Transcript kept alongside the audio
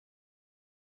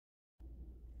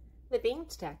The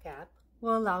Beanstack app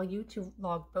will allow you to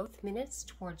log both minutes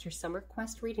towards your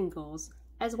SummerQuest reading goals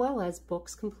as well as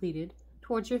books completed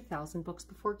towards your 1,000 books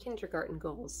before kindergarten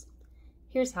goals.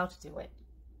 Here's how to do it.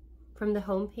 From the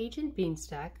home page in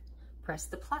Beanstack, press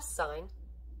the plus sign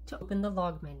to open the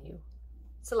log menu.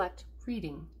 Select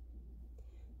Reading.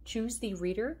 Choose the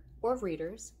reader or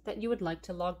readers that you would like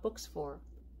to log books for.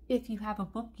 If you have a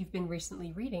book you've been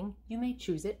recently reading, you may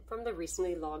choose it from the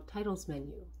Recently Logged Titles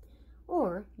menu.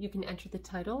 Or you can enter the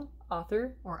title,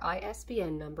 author, or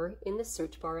ISBN number in the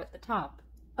search bar at the top.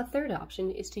 A third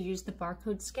option is to use the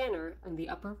barcode scanner on the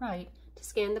upper right to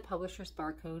scan the publisher's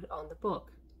barcode on the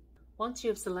book. Once you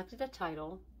have selected a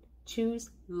title,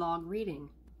 choose Log Reading.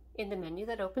 In the menu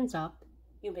that opens up,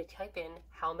 you may type in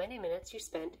how many minutes you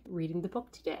spent reading the book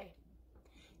today.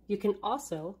 You can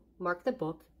also mark the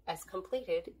book as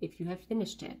completed if you have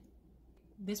finished it.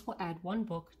 This will add one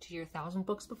book to your 1,000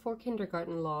 books before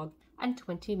kindergarten log and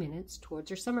 20 minutes towards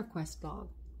your SummerQuest log.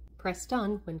 Press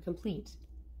Done when complete.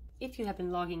 If you have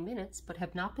been logging minutes but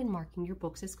have not been marking your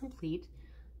books as complete,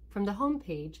 from the home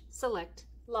page, select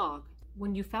Log.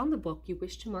 When you found the book you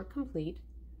wish to mark complete,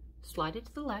 slide it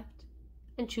to the left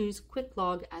and choose Quick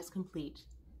Log as complete.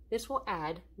 This will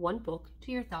add one book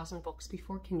to your 1,000 books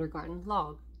before kindergarten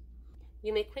log.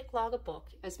 You may quick log a book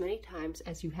as many times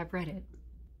as you have read it.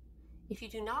 If you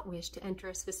do not wish to enter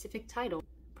a specific title,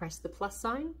 press the plus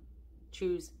sign,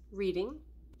 choose Reading,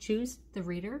 choose the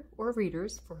reader or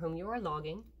readers for whom you are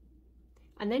logging,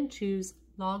 and then choose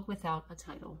Log Without a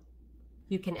Title.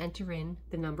 You can enter in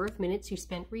the number of minutes you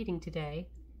spent reading today,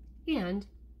 and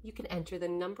you can enter the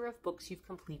number of books you've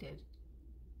completed.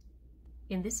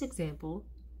 In this example,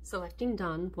 selecting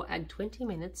Done will add 20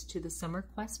 minutes to the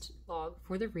SummerQuest log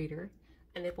for the reader,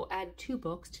 and it will add 2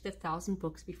 books to the 1,000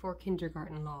 books before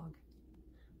kindergarten log.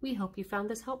 We hope you found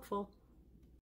this helpful.